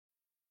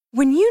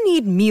When you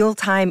need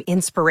mealtime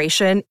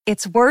inspiration,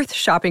 it's worth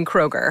shopping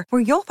Kroger,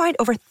 where you'll find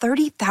over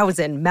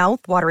 30,000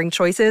 mouth-watering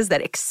choices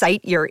that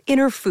excite your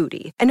inner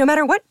foodie. And no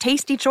matter what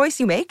tasty choice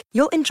you make,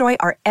 you'll enjoy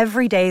our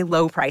everyday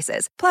low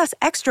prices, plus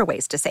extra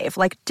ways to save,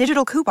 like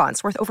digital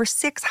coupons worth over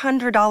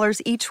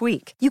 $600 each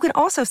week. You can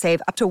also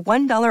save up to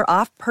 $1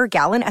 off per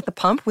gallon at the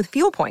pump with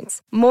fuel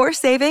points. More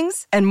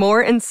savings and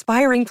more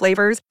inspiring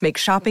flavors make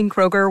shopping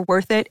Kroger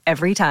worth it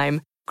every time.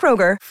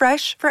 Kroger,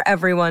 fresh for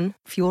everyone.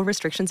 Fuel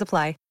restrictions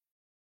apply.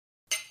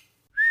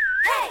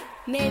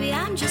 Maybe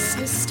I'm just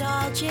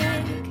nostalgic,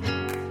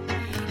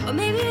 or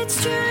maybe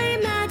it's truly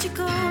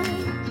magical.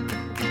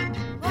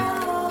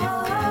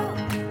 Whoa,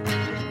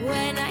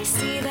 when I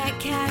see that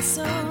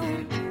castle,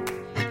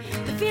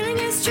 the feeling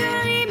is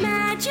truly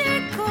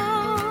magical.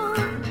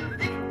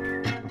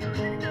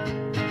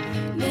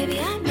 Maybe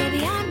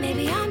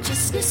I'm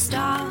just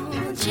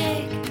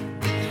nostalgic.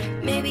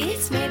 Maybe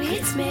it's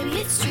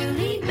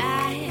truly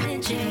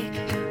magic.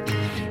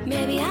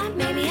 Maybe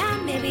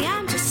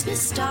I'm just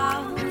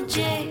nostalgic.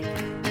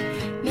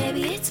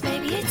 Maybe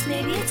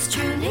it's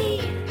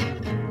truly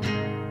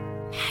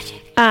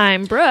magic.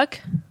 I'm Brooke.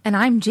 And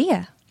I'm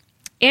Gia.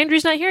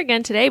 Andrew's not here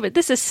again today, but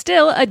this is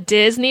still a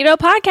Disneydo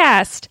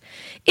podcast.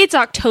 It's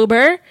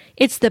October.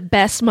 It's the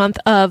best month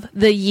of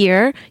the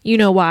year. You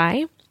know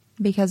why?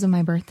 Because of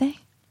my birthday?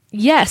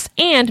 Yes,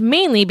 and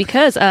mainly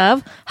because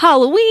of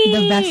Halloween.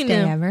 The best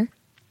day ever.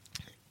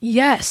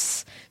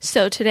 Yes.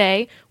 So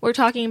today we're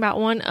talking about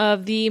one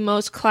of the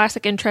most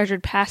classic and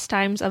treasured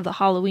pastimes of the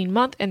Halloween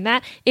month, and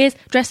that is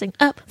dressing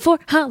up for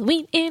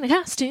Halloween in a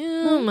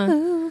costume.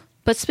 Woo-hoo.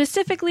 But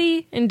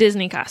specifically in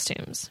Disney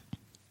costumes.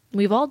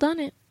 We've all done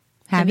it.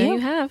 Have you? You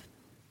have.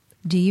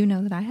 Do you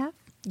know that I have?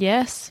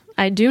 Yes,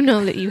 I do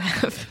know that you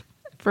have.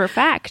 For a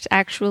fact,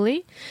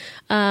 actually.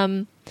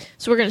 So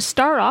we're going to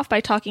start off by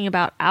talking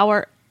about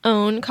our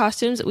own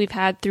costumes that we've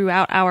had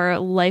throughout our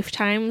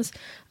lifetimes,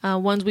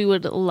 ones we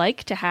would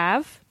like to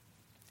have.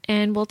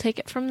 And we'll take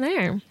it from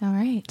there. All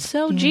right.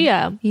 So,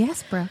 Gia.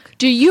 Yes, Brooke.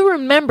 Do you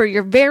remember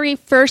your very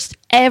first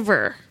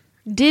ever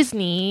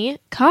Disney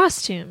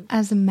costume?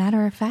 As a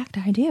matter of fact,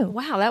 I do.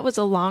 Wow, that was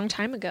a long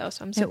time ago,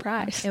 so I'm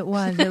surprised. It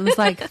was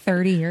like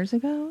 30 years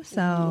ago,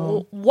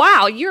 so...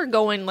 Wow, you're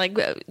going like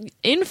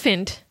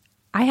infant.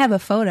 I have a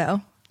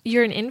photo.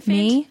 You're an infant?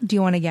 Me? Do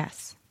you want to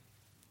guess?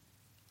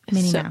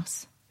 Minnie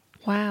Mouse.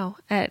 Wow,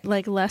 at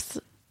like less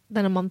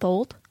than a month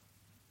old?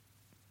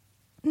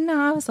 No,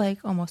 I was like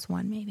almost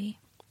one, maybe.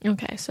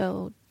 Okay,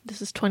 so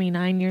this is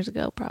 29 years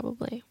ago,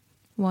 probably.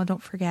 Well,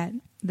 don't forget,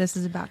 this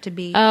is about to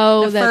be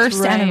the first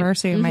right.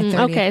 anniversary of my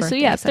 30th Okay, birthday. so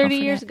yeah, so 30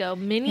 years ago.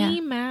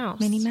 Minnie Mouse.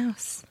 Minnie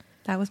Mouse.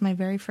 That was my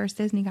very first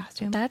Disney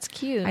costume. That's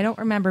cute. I don't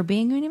remember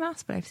being Minnie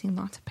Mouse, but I've seen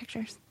lots of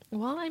pictures.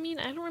 Well, I mean,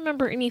 I don't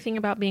remember anything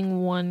about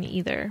being one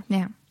either.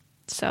 Yeah.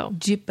 So.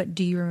 But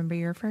do you remember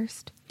your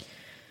first?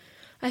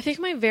 I think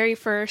my very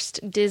first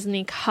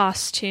Disney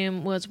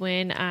costume was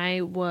when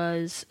I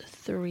was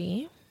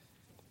 3.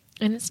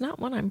 And it's not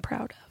one I'm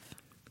proud of.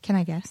 Can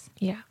I guess?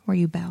 Yeah. Were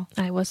you Belle?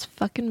 I was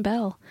fucking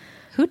Belle.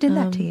 Who did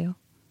that to you?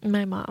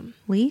 My mom.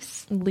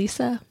 Lisa,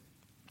 yep.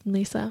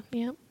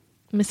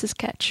 Mrs.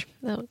 Ketch.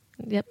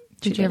 Yep.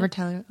 Did you ever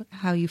tell her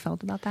how you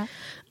felt about that?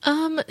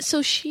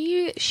 So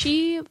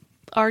she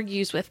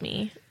argues with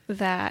me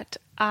that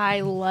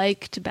I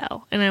liked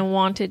Belle and I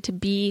wanted to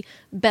be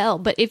Belle.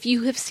 But if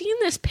you have seen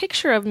this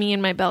picture of me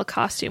in my Belle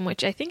costume,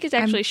 which I think is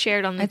actually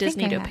shared on the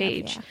Disneydo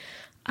page, yeah.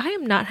 I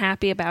am not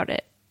happy about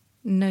it.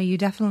 No, you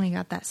definitely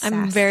got that sass.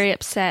 I'm very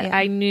upset. Yeah.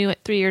 I knew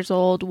at 3 years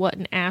old what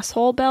an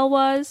asshole Belle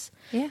was.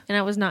 Yeah. And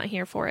I was not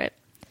here for it.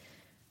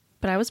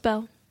 But I was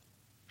Belle.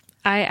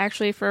 I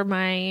actually, for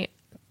my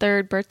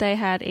 3rd birthday,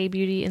 had a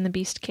Beauty and the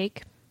Beast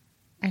cake.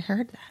 I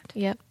heard that.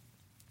 Yep.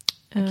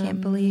 I can't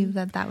believe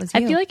that was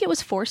you. I feel like it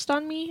was forced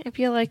on me. I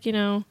feel like,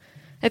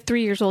 at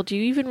 3 years old, do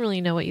you even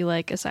really know what you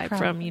like aside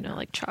from,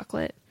 like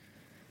chocolate?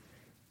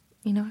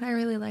 You know what I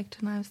really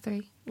liked when I was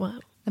 3?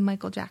 What? The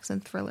Michael Jackson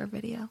Thriller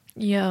video.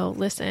 Yo,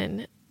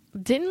 listen.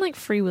 Didn't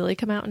Free Willy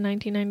come out in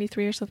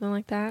 1993 or something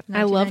like that?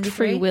 I loved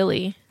Free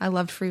Willy. I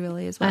loved Free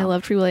Willy as well. I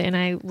loved Free Willy, and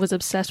I was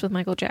obsessed with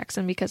Michael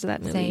Jackson because of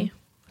that movie. Same.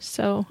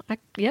 So,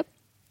 yep.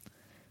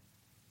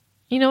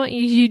 You know what?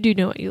 You do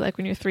know what you like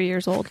when you're 3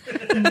 years old.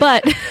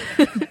 But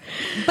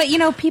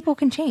but people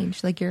can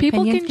change. Like your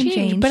opinions can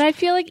change. But I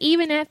feel like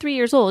even at 3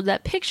 years old,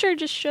 that picture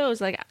just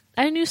shows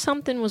I knew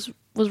something was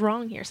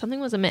wrong here. Something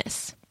was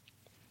amiss.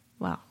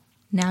 Wow.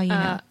 Now you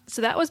know.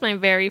 So that was my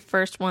very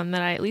first one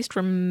that I at least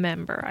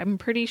remember. I'm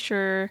pretty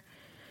sure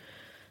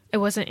it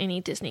wasn't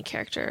any Disney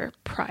character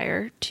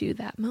prior to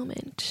that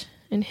moment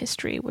in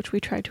history, which we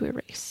tried to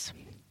erase.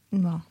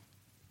 Well,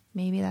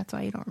 maybe that's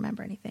why you don't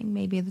remember anything.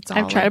 Maybe it's all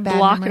I've tried to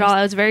block it all.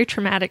 It was very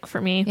traumatic for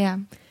me. Yeah.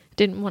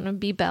 Didn't want to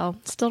be Belle.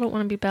 Still don't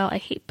want to be Belle. I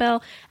hate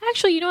Belle.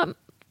 Actually, you know what?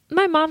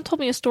 My mom told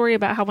me a story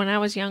about how when I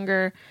was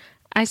younger,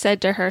 I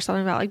said to her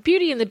something about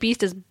Beauty and the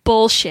Beast is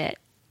bullshit.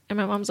 And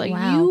my mom's like,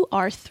 wow. You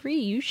are 3.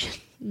 You should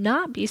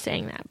not be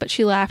saying that. But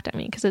she laughed at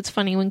me because it's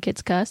funny when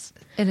kids cuss.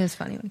 It is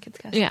funny when kids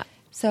cuss. Yeah.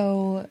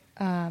 So,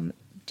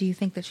 do you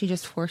think that she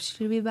just forced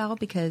you to be Belle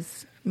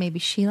because maybe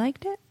she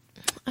liked it?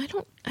 I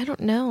don't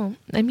know.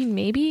 I mean,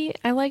 maybe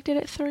I liked it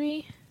at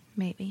 3.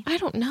 Maybe. I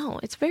don't know.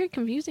 It's very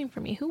confusing for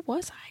me. Who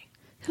was I?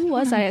 Who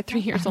was I at 3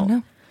 years old?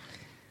 Know.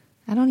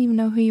 I don't even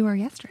know who you were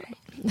yesterday.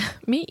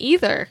 Me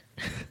either.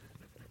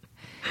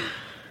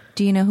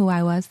 Do you know who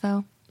I was,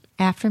 though?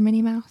 After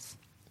Minnie Mouse?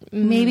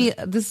 Maybe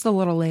this is a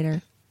little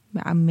later.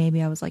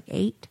 Maybe I was like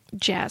 8.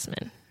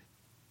 Jasmine.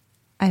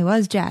 I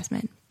was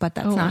Jasmine, but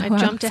that's not who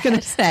I was going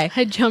to say.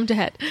 I jumped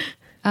ahead.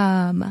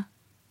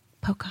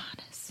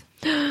 Pocahontas.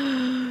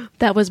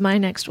 That was my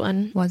next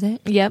one. Was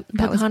it? Yep.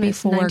 That was Pocahontas,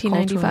 before cultural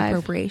 1995.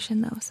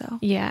 appropriation, though, so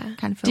Yeah.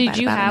 kind of feel bad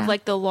Did you about it have now.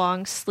 like the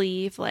long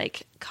sleeve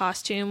like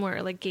costume where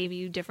it like gave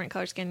you different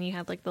color skin and you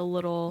had like the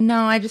little...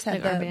 No, I just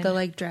had like, the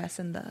like dress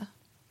and the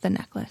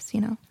necklace,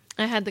 you know?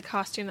 I had the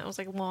costume that was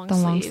like long The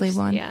sleeves. long sleeve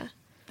one? Yeah.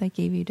 That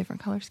gave you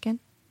different color skin?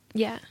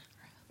 Yeah.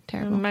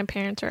 Terrible. My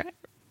parents are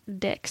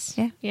dicks.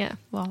 Yeah. Yeah.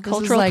 Well, this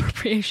cultural is like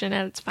appropriation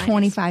at its finest.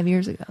 25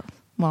 years ago.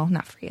 Well,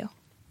 not for you.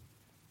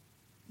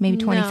 Maybe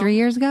 23 No.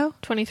 years ago?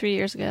 23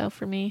 years ago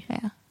for me.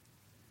 Yeah.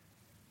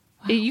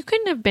 You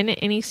couldn't have been it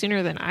any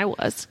sooner than I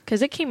was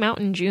because it came out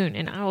in June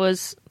and I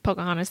was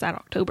Pocahontas that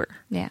October.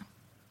 Yeah.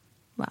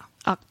 Wow.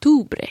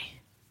 Octubre.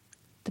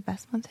 The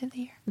best month of the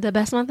year. The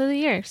best month of the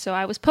year. So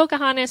I was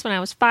Pocahontas when I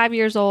was 5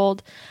 years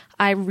old.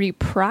 I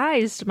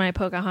reprised my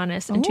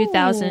Pocahontas in Ooh.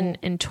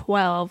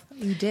 2012.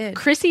 You did.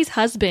 Chrissy's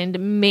husband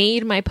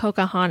made my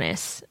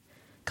Pocahontas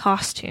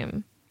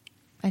costume.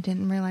 I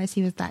didn't realize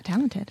he was that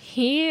talented.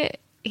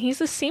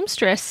 He's a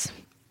seamstress.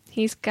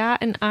 He's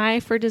got an eye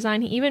for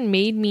design. He even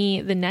made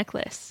me the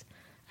necklace.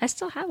 I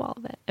still have all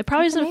of it. It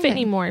probably That's doesn't fit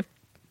amazing. anymore. I've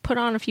put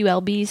on a few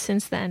LBs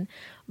since then,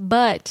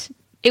 but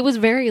it was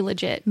very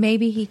legit.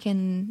 Maybe he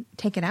can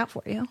take it out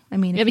for you. I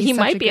mean, Yeah, if but he's he such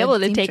might a be good able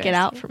to take it seamstress.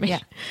 out for me. Yeah.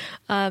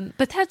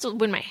 But that's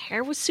when my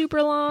hair was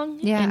super long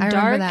Yeah, and I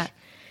dark. remember that.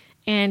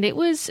 And it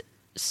was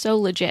so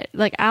legit.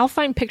 Like, I'll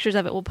find pictures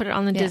of it. We'll put it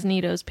on the Yeah.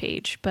 Disneydos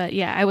page. But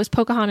yeah, I was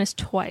Pocahontas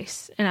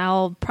twice, and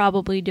I'll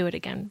probably do it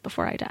again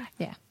before I die.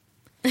 Yeah.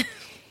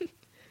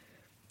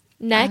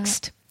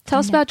 Next, tell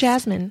us about next.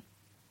 Jasmine.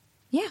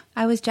 Yeah.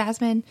 I was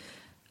Jasmine.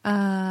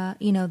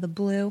 The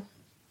blue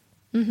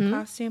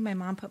costume. My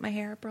mom put my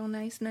hair up real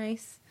nice.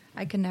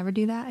 I could never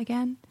do that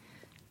again.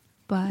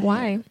 But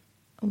Why?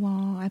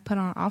 Well, I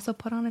also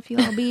put on a few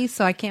LBs,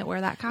 so I can't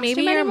wear that costume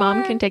Maybe your mom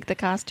anymore. can take the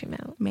costume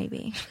out.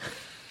 Maybe.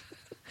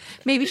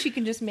 Maybe she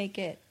can just make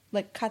it,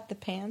 like, cut the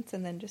pants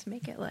and then just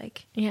make it,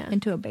 like, Yeah.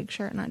 into a big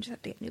shirt, and I just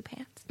have to get new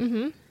pants.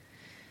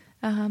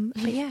 Mm-hmm.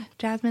 But yeah,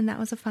 Jasmine, that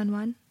was a fun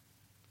one.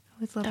 I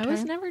always loved I her.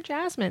 was never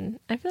Jasmine.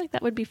 I feel like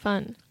that would be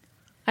fun.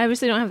 I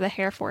obviously don't have the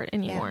hair for it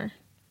anymore.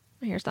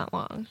 My hair's not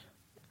long.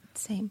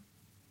 Same.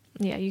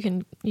 Yeah, you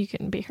can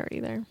be her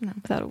either No.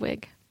 without a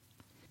wig.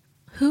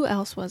 Who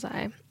else was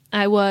I?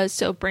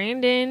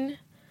 Brandon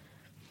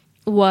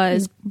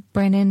was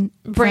Brandon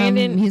from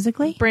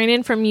Musical.ly?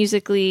 Brandon from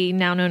Musical.ly,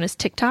 now known as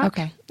TikTok.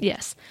 Okay.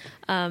 Yes.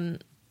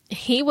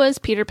 He was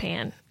Peter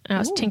Pan, and I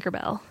was Ooh.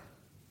 Tinkerbell.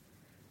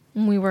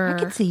 And we were. I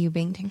could see you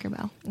being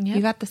Tinkerbell. Yep.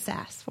 You got the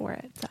sass for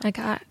it. So. I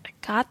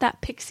got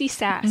that pixie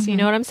sass. You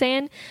know what I'm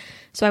saying?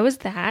 So I was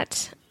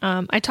that.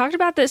 I talked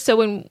about this. So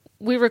when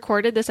we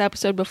recorded this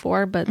episode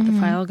before, but the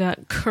file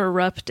got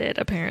corrupted.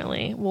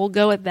 Apparently, we'll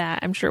go with that.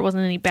 I'm sure it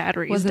wasn't any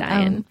batteries Was it?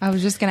 dying. I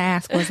was just gonna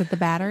ask. Was it the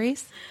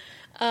batteries?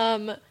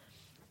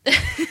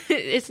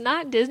 It's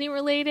not Disney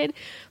related,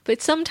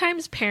 but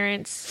sometimes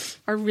parents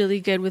are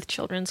really good with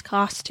children's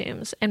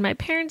costumes. And my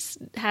parents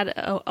had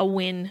a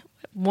win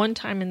one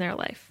time in their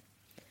life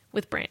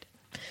with Brandon.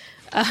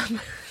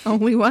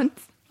 Only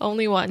once.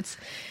 Only once.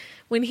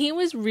 When he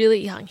was really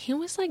young, he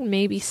was like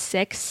maybe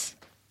 6,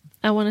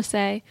 I want to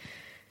say.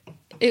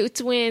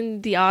 It's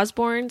when the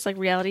Osbournes, like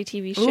reality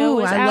TV show, Ooh,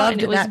 was I out loved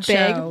and it was that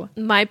big. show.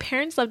 My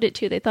parents loved it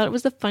too. They thought it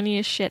was the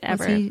funniest shit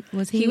ever.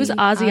 Was he? He was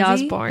Ozzy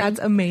Osbourne. That's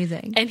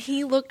amazing. And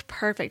he looked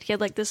perfect. He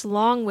had like this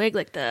long wig,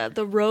 like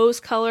the rose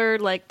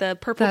colored, like the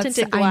purple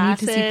tinted I need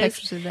glasses. to see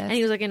pictures of this. And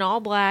he was like in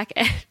all black.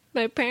 And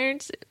my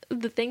parents,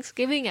 the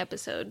Thanksgiving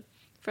episode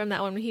from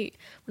that one, when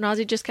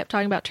Ozzy just kept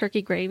talking about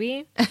turkey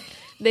gravy,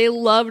 they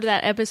loved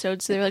that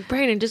episode. So they were like,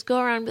 Brandon, just go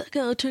around and be like,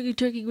 oh,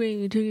 turkey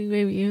gravy.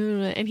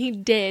 And he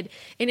did.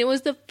 And it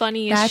was the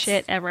funniest That's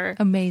shit ever.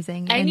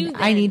 Amazing. I And knew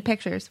I then. need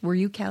pictures. Were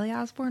you Kelly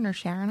Osbourne or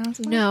Sharon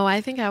Osbourne? No, I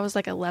think I was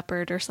like a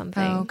leopard or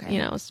something. Oh, okay. You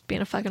know, I was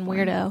being a fucking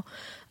weirdo.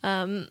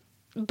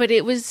 But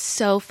it was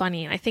so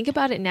funny. And I think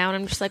about it now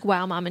and I'm just like,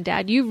 wow, Mom and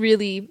Dad, you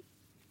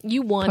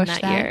won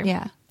Pushed that year.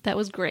 Yeah. That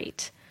was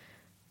great.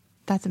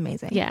 That's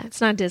amazing. Yeah, it's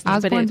not Disney,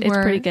 Osbournes but it's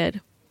were pretty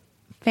good.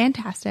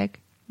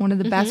 Fantastic. One of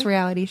the best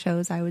reality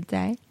shows, I would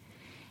say.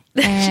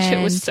 That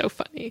shit was And so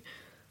funny.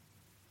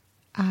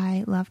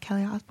 I love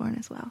Kelly Osbourne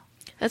as well.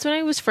 That's when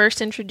I was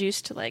first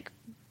introduced to like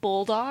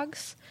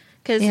bulldogs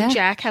because Yeah.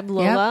 Jack had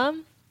Lola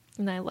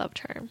and I loved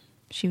her.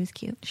 She was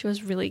cute. She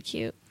was really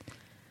cute.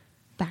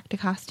 Back to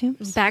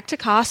costumes. Back to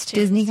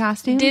costumes. Disney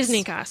costumes?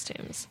 Disney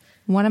costumes.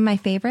 One of my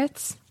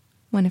favorites,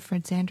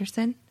 Winifred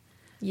Sanderson.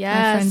 Yes.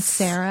 My friend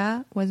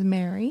Sarah was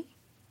Mary.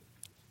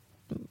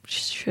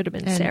 Should have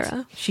been And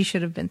Sarah. She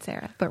should have been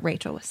Sarah, but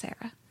Rachel was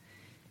Sarah.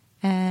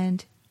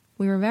 And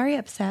We were very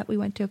upset. We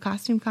went to a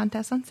costume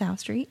contest on South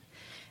Street,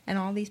 and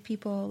all these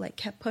people like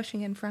kept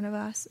pushing in front of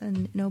us,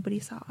 and nobody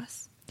saw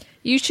us.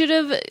 You should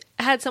have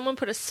had someone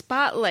put a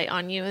spotlight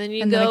on you, and then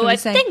you And then I go, could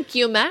say, thank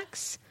you,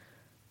 Max,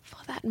 for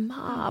that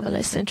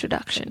marvelous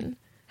introduction.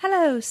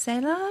 Hello,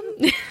 Salem.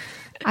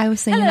 I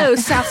was singing Hello,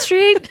 that. South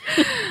Street.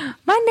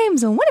 My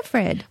name's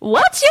Winifred.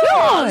 What's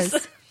yours?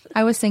 Yours.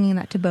 I was singing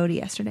that to Bodie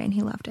yesterday, and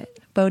he loved it.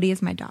 Bodie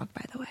is my dog,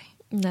 by the way.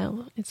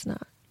 No, it's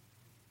not.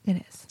 It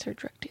is. It's her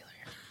drug dealer.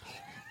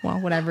 Well,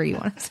 whatever you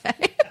want to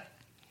say.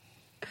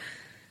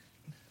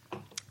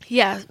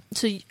 Yeah,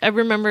 so I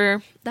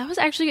remember that was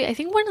actually, I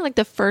think, one of like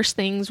the first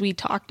things we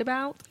talked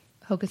about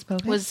Hocus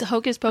Pocus. was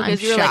Hocus Pocus.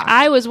 I'm You were like, shocked.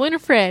 I was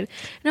Winifred.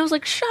 And I was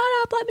like, shut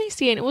up, let me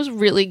see. And it was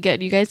really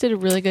good. You guys did a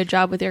really good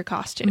job with your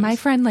costumes. My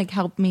friend like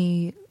helped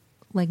me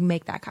like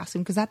make that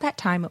costume because at that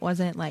time it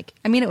wasn't like,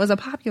 I mean, it was a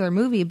popular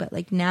movie, but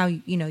like now,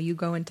 you know, you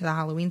go into the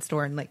Halloween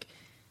store and like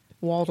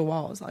wall to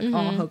wall is like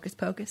all Hocus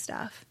Pocus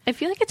stuff. I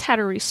feel like it's had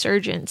a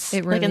resurgence It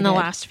like really in the did.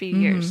 last few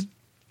years.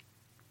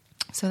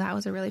 So that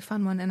was a really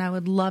fun one, and I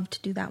would love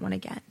to do that one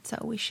again. So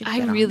we should. I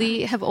get on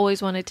really that. have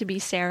always wanted to be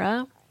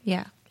Sarah.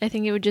 Yeah. I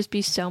think it would just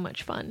be so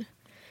much fun.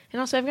 And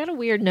also, I've got a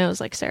weird nose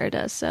like Sarah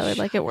does, so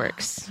like it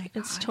works. my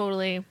It's God.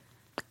 totally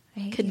I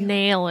hate could you.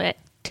 nail it.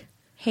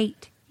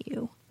 Hate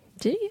you.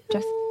 Do you?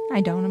 Just I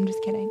don't. I'm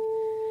just kidding.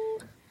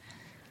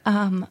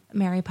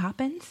 Mary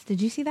Poppins. Did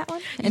you see that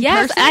one? In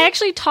Yes, person? I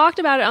actually talked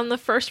about it on the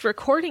first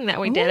recording that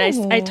we did.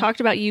 I Ooh.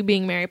 talked about you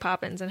being Mary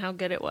Poppins and how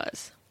good it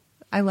was.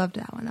 I loved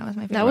that one. That was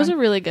my favorite. That was one. a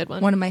really good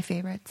one. One of my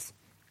favorites.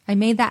 I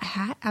made that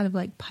hat out of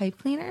like pipe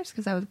cleaners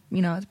because I was,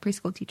 you know, I was a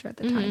preschool teacher at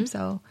the time,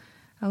 so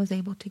I was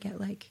able to get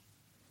like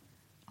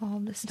all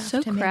the stuff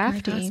So to make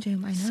crafty. my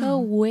costume. I know.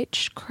 So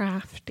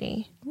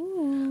witchcrafty.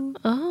 Ooh.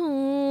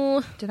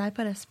 Oh, Did I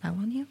put a spell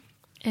on you?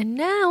 and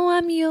now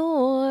I'm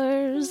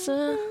yours.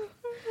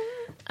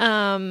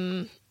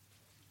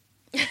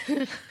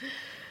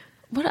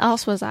 What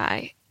else was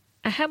I?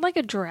 I had like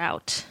a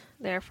drought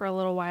there for a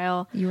little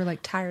while. You were like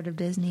tired of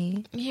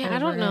Disney. Yeah, I over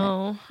don't it.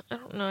 know. I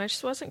don't know. I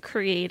just wasn't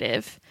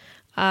creative.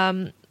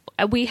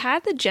 We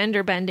had the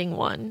gender bending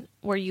one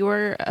where you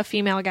were a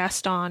female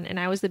Gaston and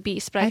I was the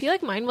Beast, but I feel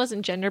like mine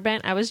wasn't gender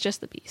bent. I was just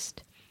the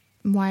Beast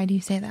Why do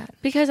you say that?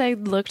 because I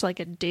looked like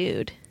a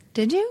dude.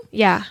 Did you?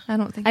 Yeah, I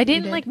don't think I you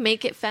didn't did. like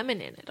make it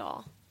feminine at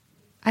all.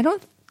 I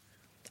don't.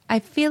 I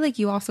feel like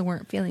you also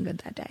weren't feeling good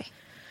that day.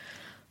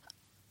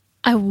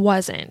 I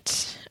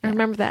wasn't. I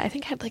remember that. I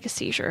think I had like a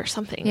seizure or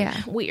something. Yeah.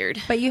 Weird.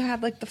 But you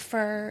had like the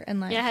fur and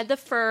like Yeah, I had the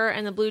fur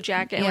and the blue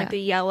jacket and Yeah. like the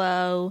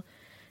yellow.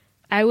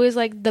 I was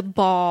like the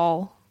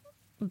ball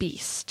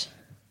beast.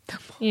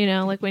 You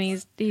know, like when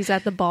he's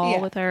at the ball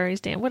Yeah. with her,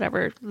 he's dancing,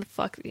 whatever the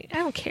fuck. I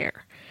don't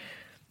care.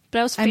 But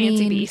I was I fancy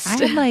mean, beast. I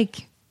had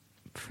like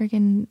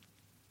freaking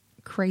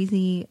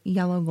crazy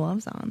yellow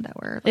gloves on that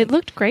were like it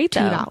looked great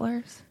though.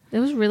 $2. It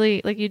was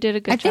really like you did a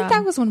good I job. think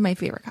that was one of my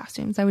favorite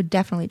costumes. I would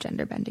definitely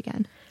gender bend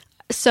again.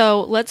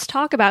 So let's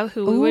talk about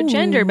who we would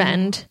gender Ooh.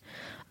 bend.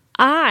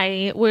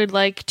 I would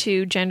like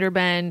to gender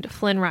bend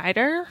Flynn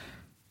Rider.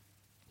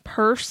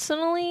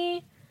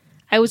 Personally,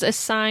 I was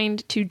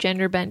assigned to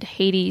gender bend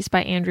Hades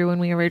by Andrew when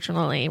we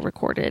originally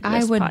recorded this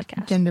I would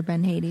podcast. gender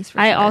bend Hades for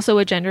I sure. also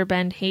would gender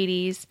bend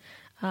Hades.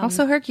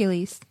 Also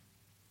Hercules.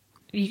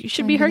 You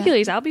should I be know that.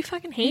 Hercules. I'll be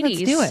fucking Hades.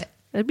 Let's do it.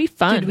 That'd be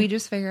fun. Did we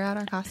just figure out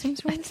our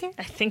costumes for this year?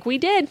 I think we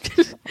did.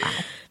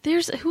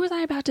 Who was I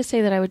about to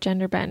say that I would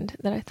gender bend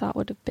that I thought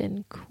would have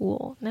been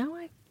cool? Now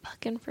I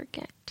fucking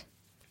forget.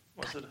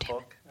 Was it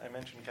Hook? I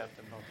mentioned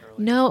Captain Hook earlier.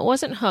 No, it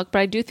wasn't Hook, but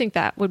I do think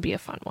that would be a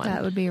fun one.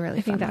 That would be a really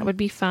I think fun that one. would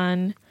be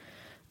fun.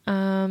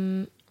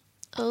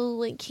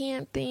 Oh, I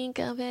can't think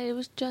of it. It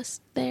was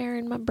just there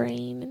in my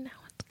brain and now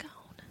it's gone.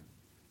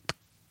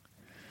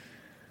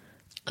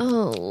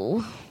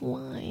 Oh,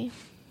 why?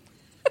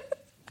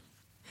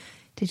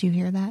 Did you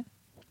hear that?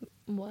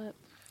 What?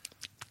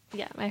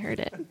 Yeah, I heard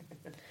it.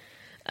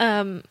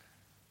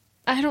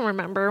 I don't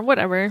remember.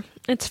 Whatever.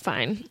 It's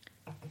fine.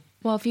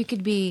 Well, if you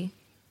could be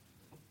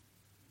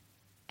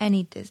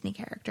any Disney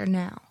character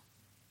now,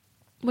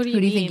 What do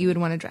who do you mean? think you would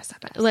want to dress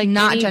up as? Like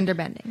not any- gender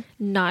bending.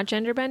 Not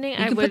gender bending?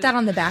 You could put that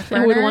on the back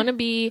I would burner. want to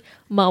be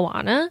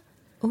Moana.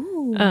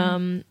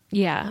 Ooh.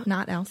 Yeah.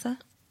 Not Elsa.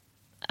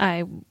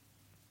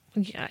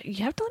 Yeah,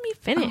 you have to let me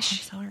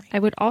finish. Oh, I'm sorry. I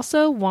would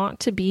also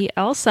want to be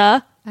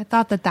Elsa. I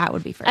thought that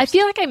would be first. I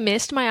feel like I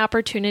missed my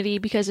opportunity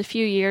because a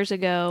few years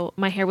ago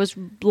my hair was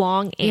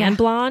long and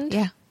blonde.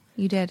 Yeah,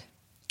 you did.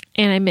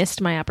 And I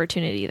missed my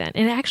opportunity then.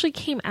 And it actually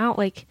came out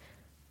like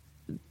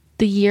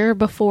the year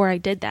before I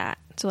did that.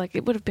 So like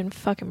it would have been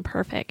fucking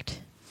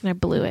perfect. And I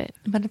blew it.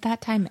 But at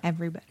that time,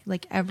 everybody,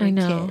 like I every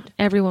know. kid.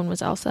 Everyone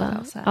was Elsa.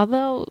 Was Elsa.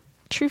 Although,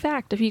 true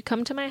fact, if you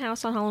come to my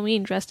house on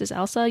Halloween dressed as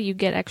Elsa, you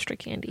get extra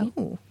candy.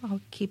 Oh, I'll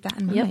keep that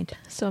in Yep. mind.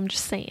 So I'm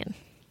just saying.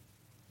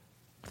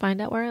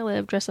 Find out where I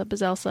live, dress up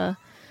as Elsa.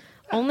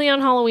 Only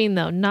on Halloween,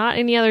 though. Not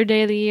any other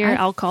day of the year.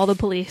 I'll call the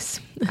police.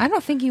 I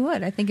don't think you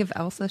would. I think if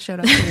Elsa showed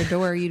up at your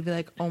door, you'd be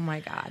like, "Oh my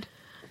god."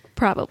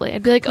 Probably.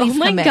 I'd be like, Please oh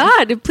my come in.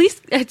 God,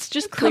 please. It's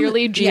just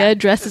clearly Gia yeah.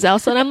 dressed as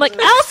Elsa. And I'm like,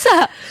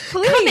 Elsa,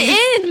 come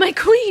in, my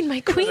queen,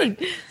 my queen.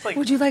 It's like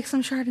Would you like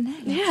some Chardonnay?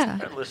 Yeah.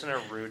 our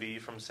listener Rudy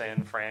from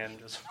San Fran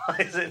just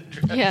flies in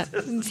dresses. Yeah.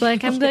 It's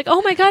like, I'm like,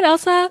 oh my God,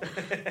 Elsa,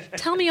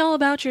 tell me all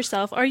about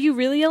yourself. Are you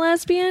really a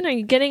lesbian? Are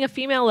you getting a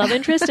female love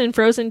interest in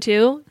Frozen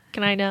 2?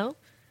 Can I know?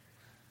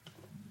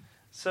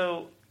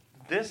 So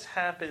this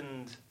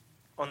happened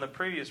on the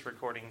previous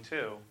recording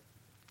too.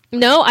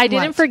 No, I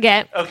didn't What?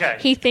 forget. Okay.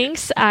 He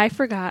thinks I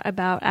forgot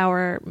about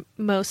our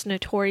most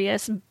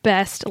notorious,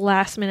 best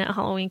last-minute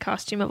Halloween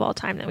costume of all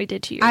time that we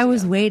did 2 years I ago.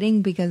 was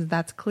waiting because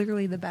that's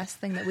clearly the best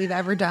thing that we've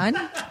ever done.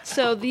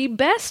 So the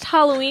best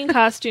Halloween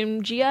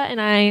costume Gia and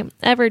I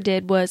ever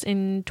did was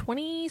in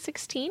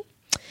 2016.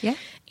 Yeah.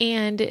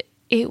 And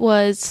it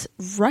was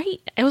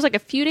like a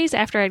few days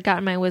after I'd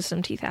gotten my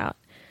wisdom teeth out.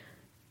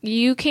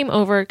 You came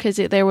over because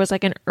there was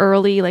like an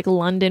early like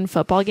London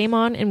football game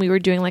on, and we were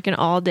doing like an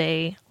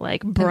all-day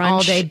like brunch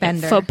all-day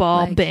bender,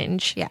 football like-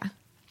 binge. Yeah.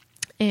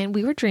 And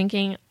we were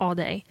drinking all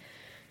day.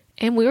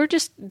 And we were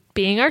just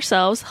being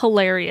ourselves,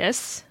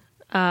 hilarious.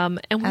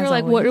 And we As were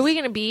like, what are always. we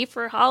going to be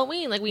for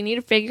Halloween? Like, we need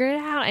to figure it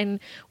out. And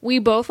we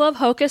both love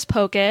Hocus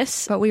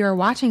Pocus. But we were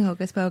watching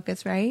Hocus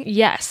Pocus, right?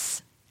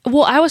 Yes.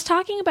 Well, I was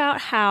talking about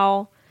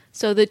how,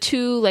 so the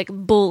two like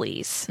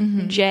bullies,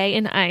 Jay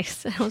and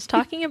Ice, I was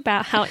talking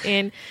about how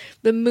in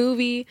the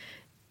movie,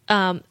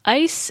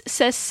 Ice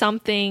says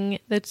something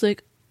that's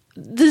like,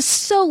 this is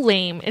so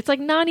lame. It's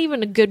like not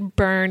even a good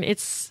burn.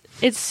 It's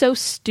so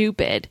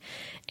stupid.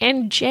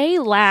 And Jay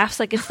laughs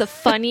like it's the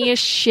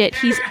funniest shit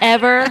he's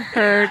ever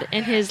heard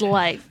in his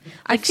life.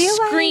 I Like feel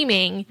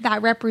screaming. like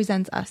that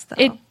represents us, though.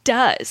 It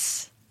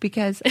does.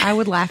 because I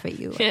would laugh at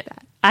you like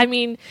that. I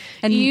mean,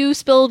 And- you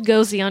spilled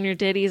Gozy on your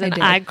ditties, and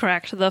did. I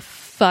cracked the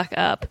fuck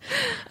up.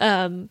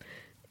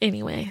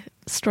 Anyway,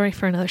 story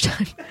for another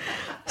time.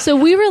 So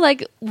we were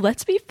like,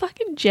 let's be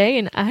fucking Jay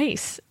and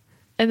Ice.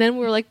 And then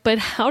we were like, but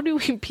how do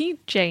we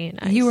beat Jay and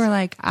Ice? You were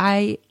like,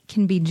 I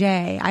can be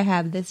Jay. I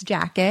have this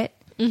jacket.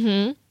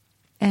 Mm-hmm.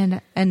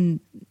 And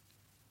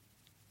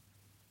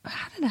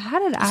how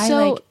did I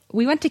So- like?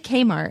 We went to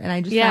Kmart and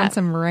I just Yeah. found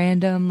some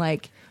random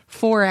like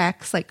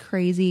 4X like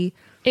crazy,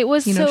 It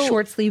was you know, so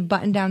short sleeve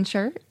button down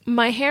shirt.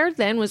 my hair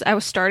then was I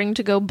was starting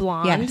to go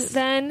blonde Yes.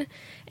 then,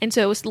 and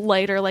so it was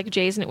lighter like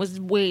Jay's, and it was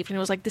waved, and it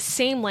was like the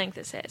same length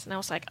as his. And I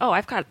was like, oh,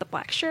 I've got the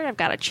black shirt, I've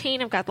got a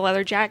chain, I've got the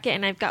leather jacket,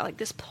 and I've got like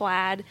this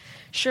plaid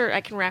shirt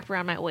I can wrap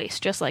around my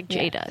waist just like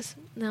Jay does.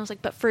 And I was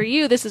like, but for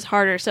you this is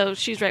harder. So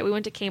she's right, we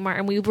went to Kmart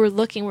and we were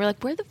looking, we're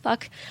like, where the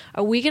fuck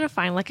are we gonna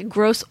find like a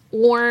gross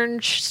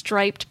orange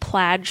striped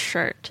plaid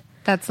shirt?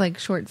 That's like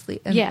short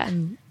sleeve. And, Yeah.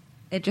 and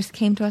it just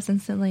came to us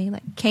instantly.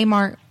 Like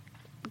Kmart,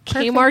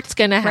 perfect, Kmart's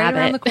gonna right have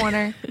around it. the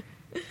corner.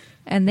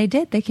 And they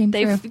did. They came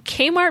through.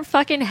 Kmart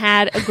fucking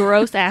had a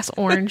gross ass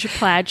orange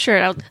plaid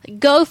shirt. I was like,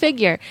 go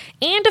figure.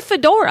 And a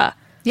fedora.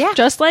 Yeah.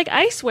 Just like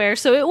Ice wear.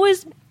 So it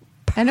was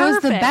perfect. And it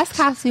was the best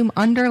costume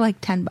under like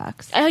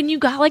 $10. And you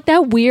got like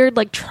that weird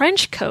like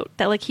trench coat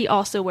that like he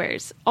also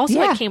wears. Also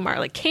Yeah. like Kmart.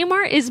 Like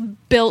Kmart is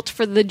built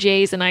for the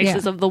Jays and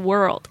Ices Yeah. of the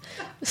world.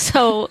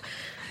 So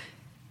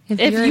if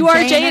you're you a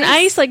are Jay and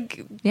Ice,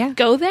 like Yeah.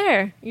 go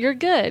there. You're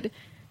good.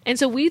 And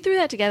so we threw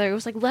that together. It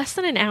was like less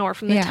than an hour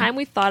from the Yeah. time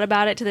we thought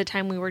about it to the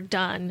time we were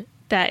done.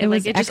 That It like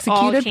was it just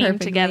all executed came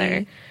perfectly.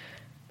 together.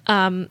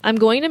 I'm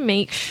going to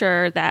make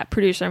sure that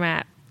producer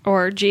Matt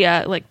or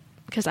Gia, like,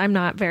 because I'm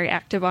not very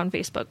active on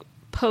Facebook,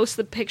 post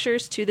the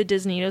pictures to the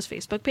Disney's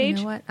Facebook You page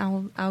know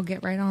what? I'll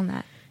get right on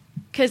that.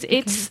 because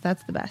Because it's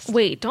that's the best.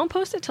 wait. Don't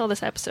post it till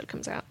this episode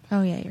comes out.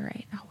 Oh yeah, you're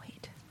right. I'll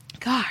wait.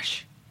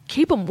 Gosh,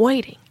 keep them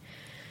waiting.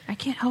 I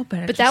can't help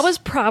it. But that was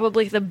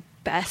probably the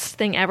best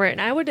thing ever, and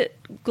I would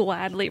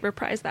gladly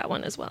reprise that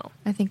one as well.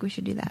 I think we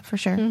should do that for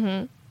sure.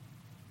 Mm-hmm.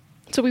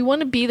 So we want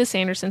to be the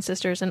Sanderson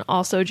sisters and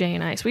also Jay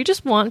and Ice. We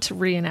just want to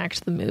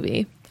reenact the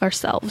movie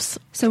ourselves.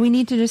 So we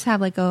need to just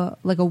have like a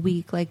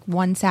week, like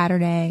one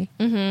Saturday.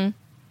 Mm-hmm.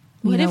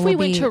 What if we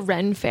went to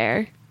Ren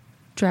Fair,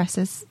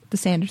 dresses the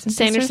Sanderson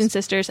Sanderson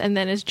sisters? sisters, and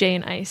then as Jay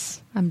and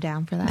Ice? I'm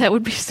down for that. That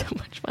would be so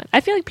much fun.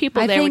 I feel like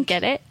people I there would think-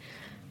 get it.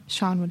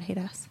 Sean would hate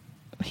us.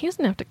 He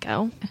doesn't have to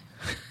go.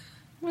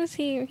 What is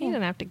he? He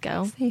doesn't have to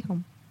go. Stay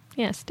home.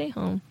 Yeah, stay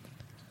home.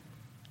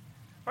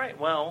 Right,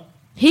 well,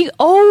 You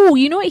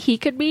know what he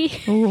could be?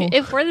 Ooh.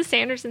 If we're the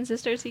Sanderson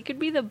sisters, he could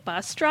be the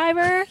bus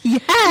driver.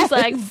 Yes. He's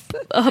like,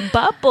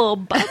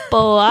 bubble,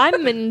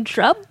 I'm in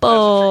trouble. that's what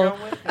you're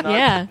going with? Not,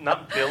 Yeah.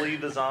 Not Billy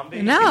the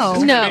zombie? No.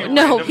 He's just gonna be a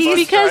No, random he's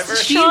bus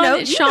because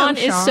driver? Sean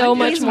is so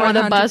much He's more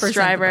the 100% bus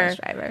driver. bus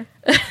driver.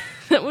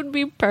 That would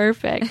be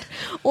perfect.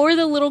 Or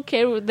the little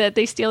kid that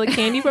they steal the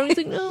candy from. He's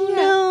like,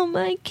 no,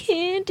 my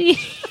candy.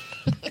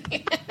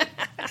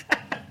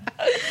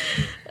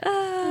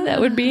 That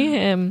would be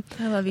him.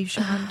 I love you,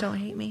 Sean. Don't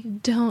hate me.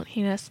 Don't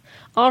hate us.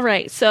 All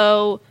right,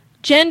 so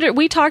gender.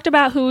 We talked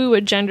about who we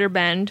would gender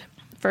bend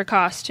for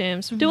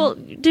costumes.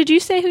 Did you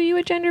say who you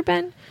would gender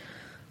bend?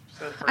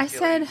 Said I Hercules.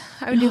 said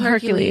I would do Oh, Hercules.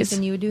 Hercules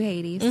and you would do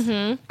Hades.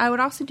 Mhm. I would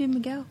also do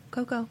Miguel,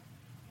 Coco.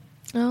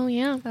 Oh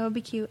yeah. That would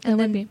be cute. That And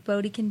would then be.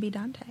 Bodhi can be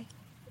Dante.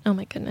 Oh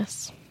my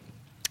goodness.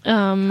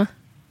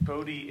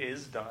 Bodhi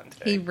is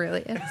Dante. He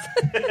really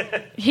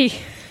is.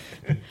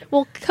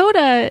 Well,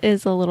 Coda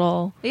is a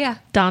little Yeah.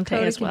 Dante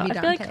Coda as can well. be I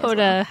feel like Dante as Coda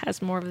well.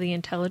 has more of the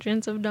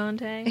intelligence of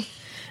Dante.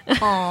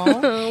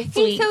 Aw. He's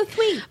Sweet. so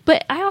sweet.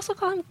 But I also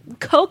call him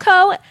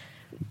Coco.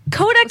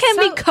 Coda can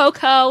be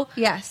Coco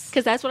Yes.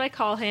 because that's what I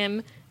call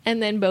him.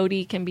 And then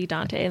Bodhi can be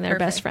Dante, and they're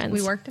best Perfect. friends.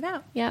 We worked it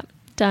out. Yep,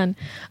 done.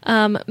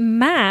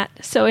 Matt,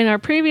 so in our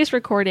previous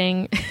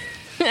recording,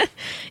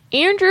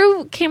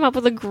 Andrew came up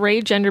with a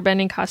great gender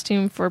bending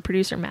costume for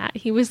producer Matt.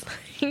 He was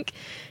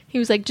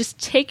like, just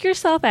take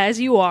yourself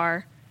as you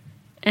are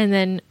and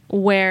then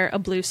wear a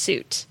blue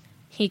suit.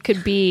 He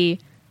could be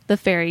the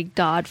fairy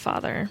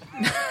godfather.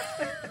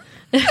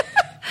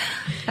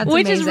 That's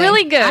Which is amazing.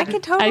 really good, I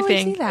can totally I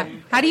think. see that.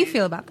 How do you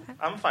feel about that?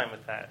 I'm fine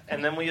with that.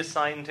 And then we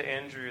assigned to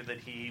Andrew that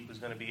he was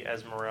going to be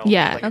Esmeralda.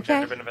 Yeah. Like Okay. a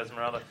gender bend of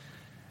Esmeralda.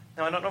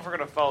 Now, I don't know if we're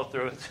going to follow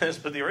through with this,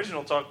 but the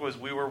original talk was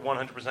we were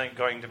 100%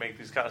 going to make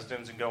these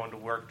costumes and go into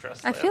work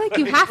dressed I like feel like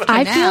you have to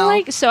I now. feel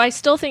like, so I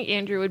still think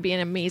Andrew would be an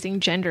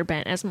amazing gender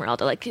bent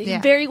Esmeralda. Like, Yeah.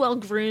 very well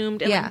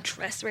groomed and Yeah. like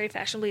dressed very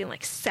fashionably and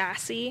like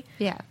sassy.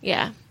 Yeah.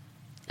 Yeah.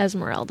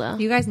 Esmeralda.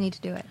 You guys need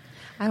to do it.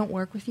 I don't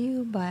work with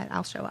you, but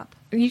I'll show up.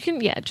 You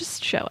can,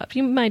 just show up.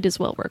 You might as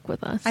well work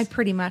with us. I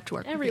pretty much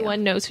work Everyone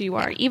with knows who you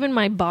are. Yeah. Even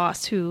my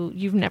boss, who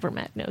you've never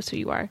met, knows who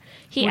you are.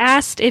 He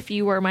asked if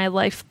you were my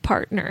life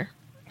partner.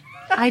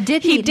 you. I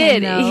did He meet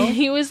did. him, though.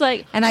 He was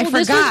like, And I This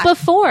was forgot.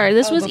 before.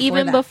 This Oh, was before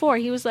even that. before.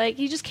 He was like,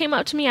 he just came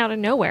up to me out of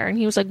nowhere, and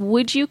he was like,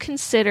 "Would you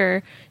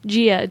consider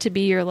Gia to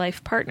be your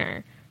life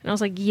partner?" And I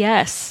was like,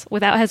 "Yes,"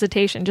 without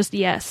hesitation, just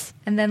yes.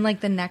 And then, like,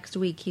 the next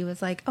week, he was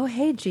like, "Oh,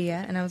 hey,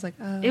 Gia." And I was like,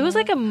 "Oh, It was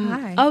like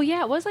hi." oh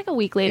yeah, it was like a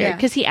week later Yeah.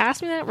 because he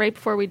asked me that right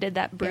before we did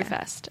that Yeah.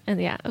 Brewfest,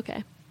 and yeah,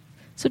 okay.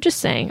 So just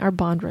saying, our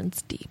bond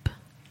runs deep.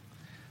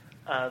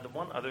 The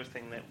one other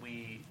thing that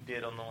we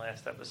did on the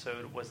last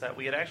episode was that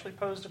we had actually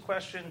posed a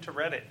question to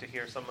Reddit to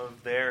hear some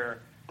of their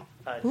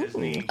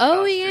Disney Oh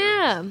costumes.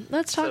 yeah,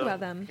 let's talk So, about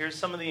them. Here's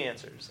some of the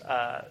answers.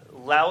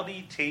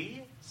 Loudy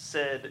T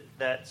said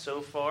that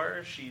so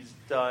far she's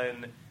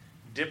done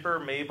Dipper,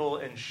 Mabel,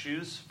 and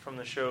Shoes from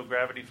the show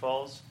Gravity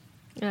Falls.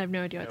 I have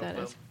no idea what No that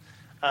clue.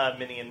 is.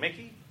 Minnie and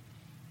Mickey.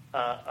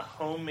 A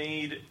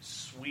homemade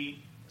sweet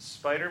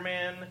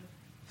Spider-Man,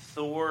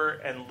 Thor,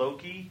 and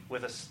Loki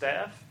with a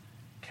staff.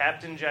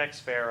 Captain Jack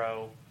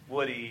Sparrow,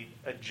 Woody,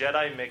 a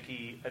Jedi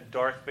Mickey, a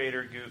Darth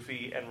Vader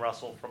Goofy, and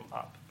Russell from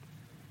Up.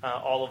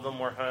 All of them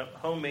were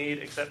homemade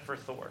except for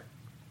Thor.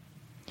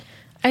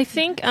 I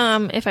think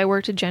if I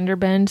were to gender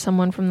bend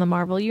someone from the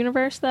Marvel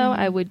universe, though,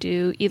 I would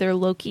do either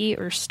Loki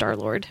or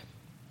Star-Lord.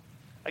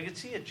 I could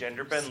see a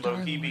gender bend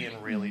Loki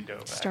being really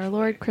dope.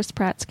 Star-Lord, Chris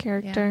Pratt's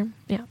character.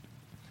 Yeah.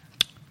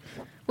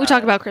 We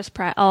talk about Chris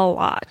Pratt a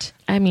lot.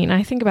 I mean,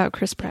 I think about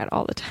Chris Pratt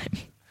all the time.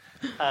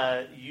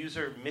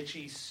 User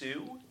Mitchie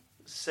Sue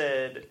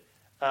said,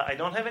 I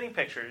don't have any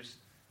pictures,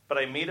 but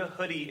I made a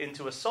hoodie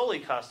into a Sully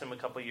costume a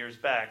couple years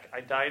back.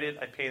 I dyed it,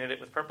 I painted it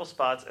with purple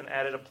spots, and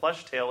added a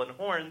plush tail and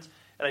horns,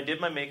 and I did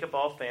my makeup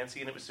all fancy,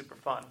 and it was super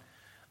fun.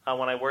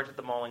 When I worked at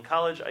the mall in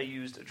college, I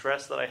used a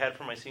dress that I had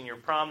for my senior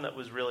prom that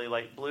was really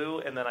light blue,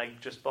 and then I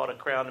just bought a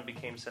crown and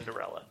became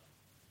Cinderella.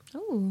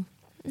 Oh,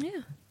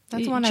 yeah.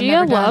 That's one I've Gia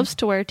never done. loves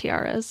to wear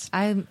tiaras.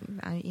 I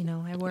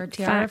wore a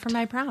tiara Fact. for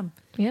my prom,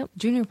 Yep.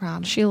 junior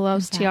prom. She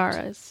loves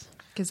tiaras.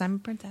 because I'm a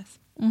princess.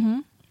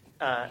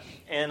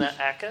 Anna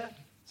Aka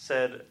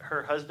said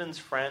her husband's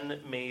friend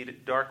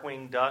made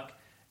Darkwing Duck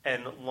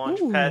and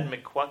Launchpad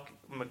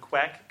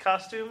McQuack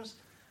costumes.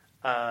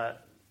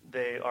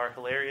 They are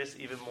hilarious,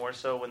 even more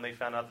so when they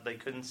found out that they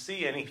couldn't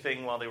see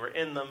anything while they were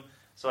in them,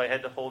 so I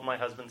had to hold my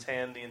husband's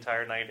hand the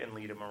entire night and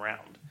lead him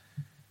around.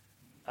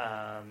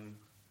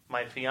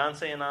 My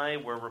fiance and I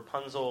were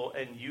Rapunzel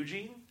and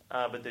Eugene,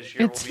 but this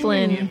year It's we'll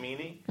be Minnie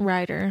Flynn. and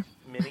Ryder.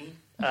 Minnie,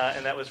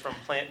 and that was from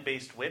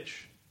Plant-Based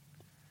Witch.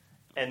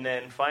 And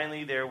then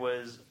finally there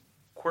was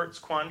Quartz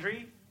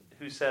Quandary,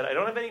 who said, I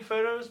don't have any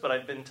photos, but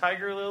I've been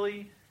Tiger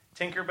Lily,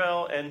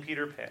 Tinkerbell, and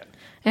Peter Pan.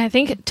 And I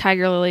think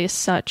Tiger Lily is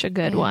such a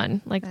good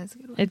one. Like, that's a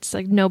good one. it's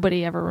like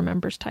nobody ever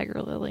remembers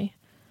Tiger Lily.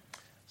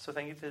 So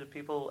thank you to the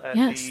people at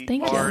Yes, the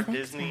thank you. Our Thanks,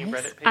 Disney guys.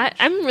 Reddit page.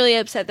 I'm really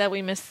upset that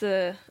we missed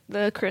the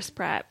Chris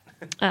Pratt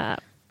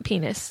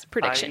penis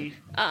prediction.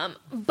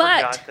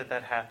 But Forgot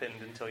that happened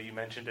until you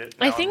mentioned it.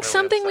 Now I I'm think really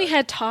something we upset.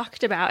 had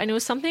talked about, and it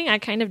was something I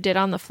kind of did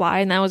on the fly,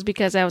 and that was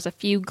because I was a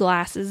few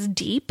glasses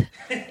deep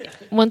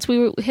once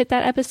we hit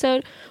that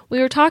episode. We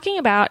were talking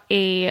about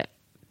a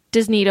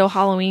Disneyto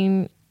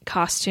Halloween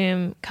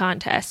costume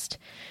contest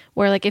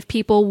where, like, if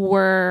people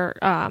were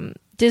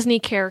Disney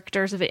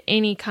characters of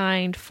any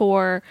kind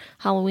for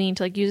Halloween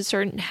to, like, use a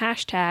certain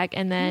hashtag,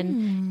 and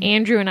then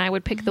Andrew and I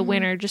would pick the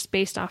winner just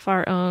based off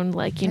our own,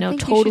 like, you know,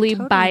 think you should totally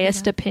totally do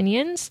biased that.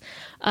 opinions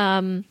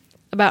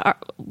about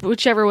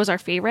whichever was our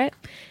favorite,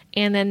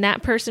 and then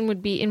that person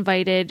would be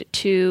invited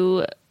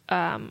to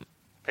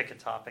pick a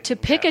topic. to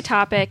and pick a guess.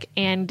 topic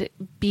and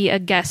be a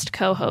guest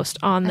co-host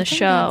on the I think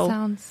show. That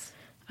sounds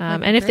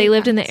like And if they great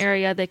lived in the guys.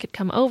 area, they could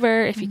come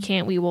over. If you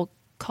can't, we will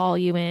call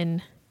you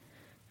in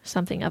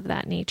something of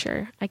that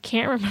nature. I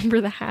can't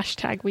remember the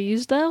hashtag we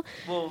used though.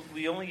 Well,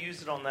 we only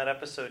used it on that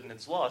episode and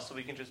it's lost, so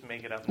we can just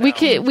make it up now. We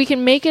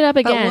can make it up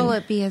But again. will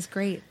it be as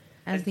great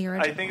as the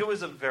original? I think it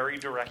was a very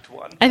direct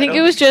one. I think it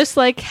don't was just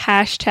like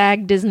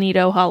hashtag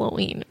Disneydo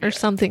Halloween or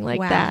something like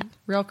wow. that.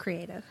 Real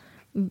creative.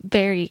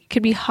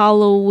 Could be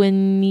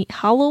Halloweenito.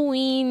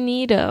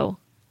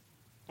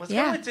 Let's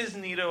Yeah. go with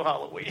Disneydo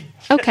Halloween.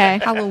 Okay.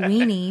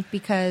 Halloweeny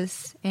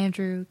because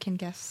Andrew can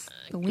guess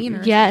the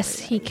wiener. Yes,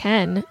 he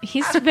can.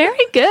 He's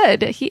very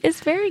good. He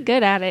is very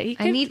good at it.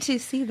 I need to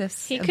see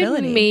this He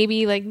ability. could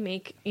maybe like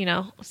make,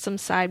 some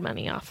side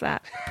money off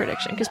that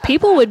prediction because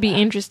people would be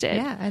interested.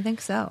 Yeah, I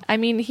think so. I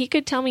mean, he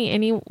could tell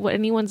me what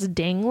anyone's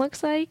ding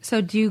looks like. So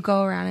do you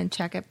go around and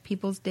check at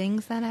people's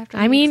dings then after?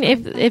 I mean,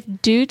 if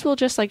dudes will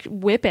just like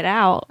whip it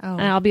out, Oh.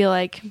 and I'll be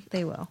like,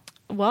 they will.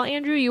 "Well,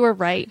 Andrew, you were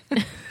right.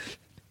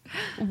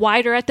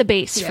 Wider at the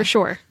base Yeah. for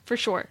sure, for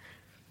sure."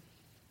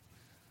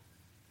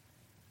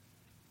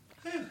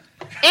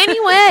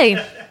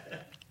 Anyway,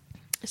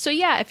 so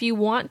yeah, if you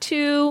want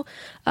to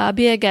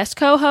be a guest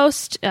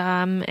co-host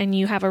and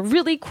you have a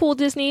really cool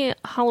Disney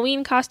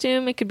Halloween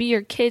costume, it could be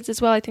your kids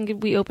as well. I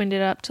think we opened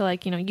it up to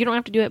like, you don't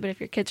have to do it, but if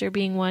your kids are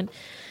being one,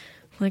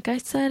 like I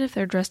said, if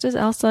they're dressed as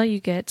Elsa, you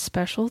get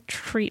special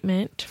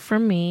treatment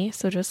from me.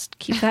 So just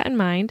keep that in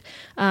mind.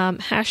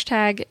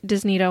 Hashtag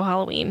Disneydo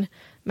Halloween.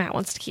 Matt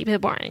wants to keep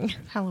it boring.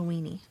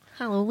 Halloweeny.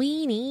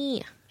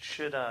 Halloweeny.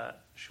 Should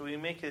we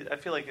make it? I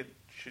feel like it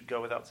should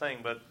go without saying,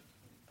 but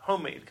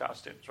homemade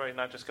costumes, right?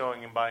 Not just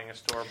going and buying a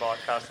store-bought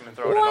costume and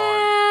throwing it on.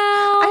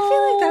 I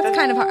feel like that's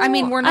kind of hard. I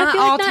mean, we're not I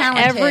feel all like not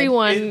talented.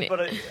 everyone.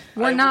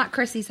 We're not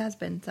Chrissy's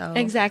husband, so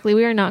Exactly.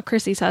 We are not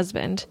Chrissy's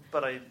husband.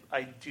 But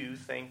I do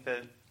think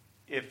that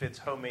if it's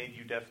homemade,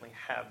 you definitely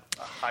have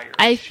a higher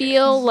I chance.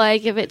 feel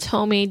like if it's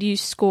homemade, you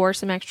score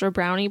some extra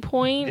brownie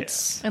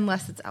points.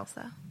 unless it's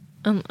Elsa.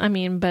 I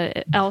mean,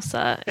 but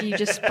Elsa, you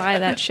just buy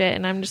that shit,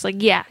 and I'm just like,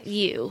 yeah,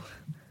 you.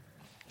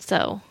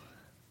 So,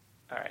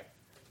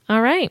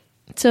 all right.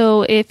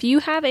 So if you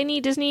have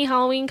any Disney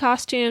Halloween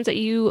costumes that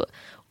you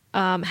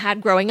had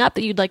growing up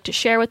that you'd like to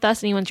share with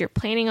us, any ones you're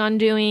planning on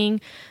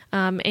doing,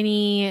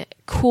 any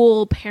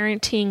cool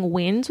parenting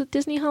wins with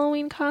Disney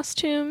Halloween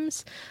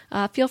costumes,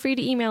 feel free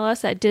to email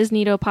us at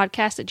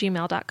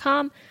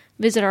disneydopodcast@gmail.com.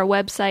 Visit our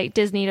website,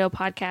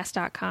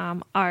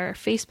 disneydopodcast.com, our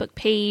Facebook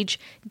page,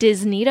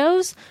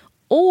 Disneydos,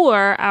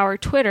 or our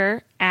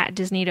Twitter at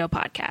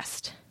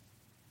disneydopodcast.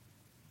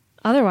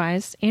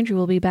 Otherwise, Andrew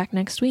will be back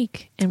next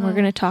week, and we're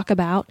going to talk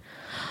about...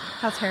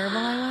 How terrible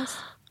I was.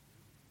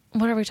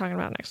 What are we talking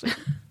about next week?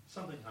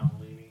 Something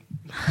Halloween-y.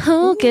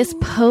 Hocus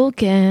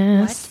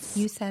Pocus. What?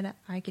 You said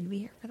I could be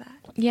here for that.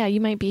 Yeah, you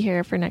might be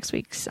here for next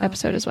week's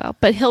episode as well,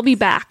 but he'll be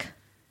back.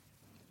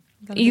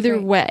 That'll be Either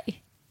great.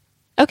 way.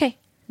 Okay.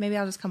 Maybe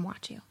I'll just come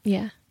watch you.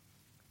 Yeah.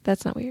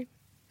 That's not weird.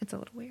 It's a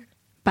little weird.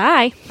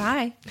 Bye.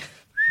 Bye.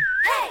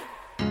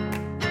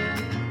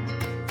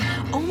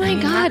 Oh my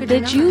how God, could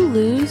did you you not?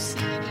 lose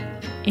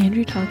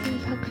Andrew talking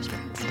about Chris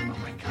Pratt? Oh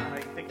my god,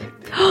 I think I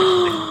did.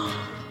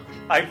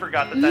 I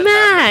forgot that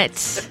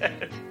Matt!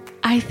 happened.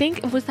 I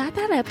think, was that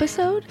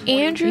episode? you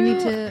Andrew need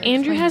to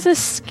Andrew explain has a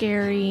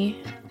scary,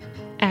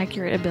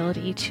 accurate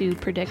ability to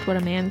predict what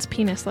a man's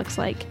penis looks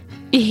like.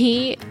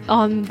 He,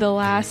 on the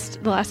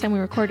last time we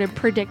recorded,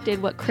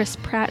 predicted what Chris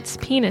Pratt's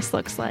penis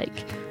looks like.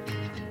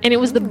 And it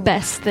was the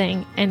best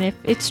thing. And if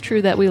it's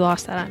true that we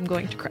lost that, I'm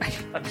going to cry.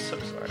 I'm so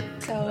sorry.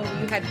 So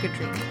you had good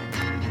dreams.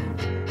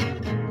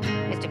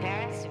 Mr.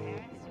 Paris,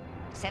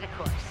 set a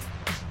course.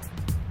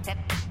 Set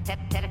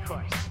a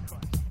course.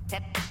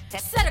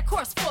 Set a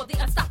course for the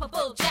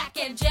unstoppable Jack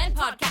and Jen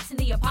podcasting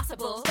the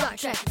impossible. Star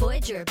Trek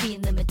Voyager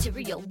being the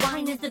material.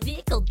 Wine is the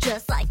vehicle,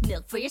 just like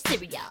milk for your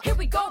cereal. Here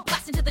we go,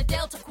 blast into the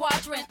Delta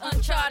Quadrant,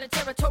 uncharted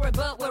territory,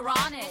 but we're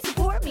on it. So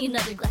pour me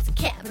another glass of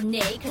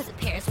Cabernet, cause it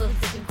pairs well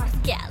zipping across the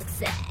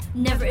galaxy.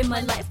 Never in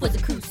my life was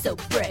a cruise so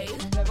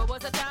brave. Never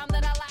was a time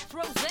that I lacked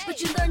rosé.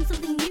 But you learn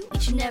something new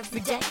each and every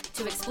day.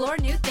 To explore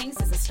new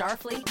things is a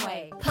Starfleet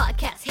way.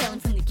 Podcast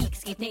hailing from the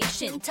Geekscape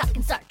Nation,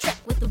 talking Star Trek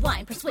with the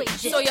wine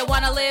persuasion. So you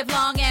wanna live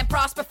long and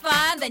prosper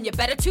fine? Then you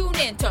better tune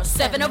in to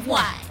 7 of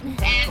Wine.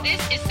 And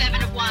this is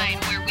 7 of Wine,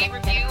 where we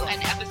review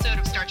an episode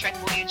of Star Trek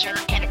Voyager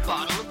and a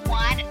bottle of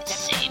wine at the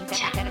same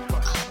time.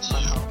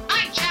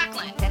 I'm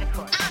Jacqueline. I'm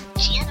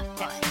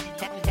Jennifer.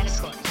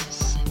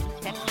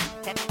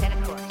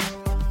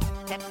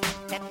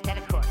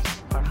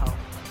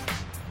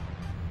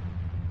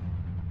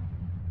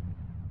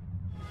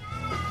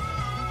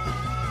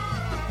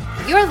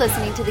 You're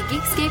listening to the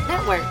Geekscape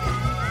Network.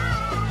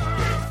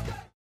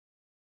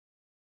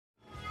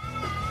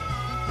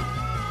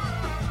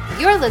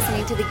 You're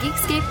listening to the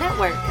Geekscape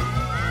Network.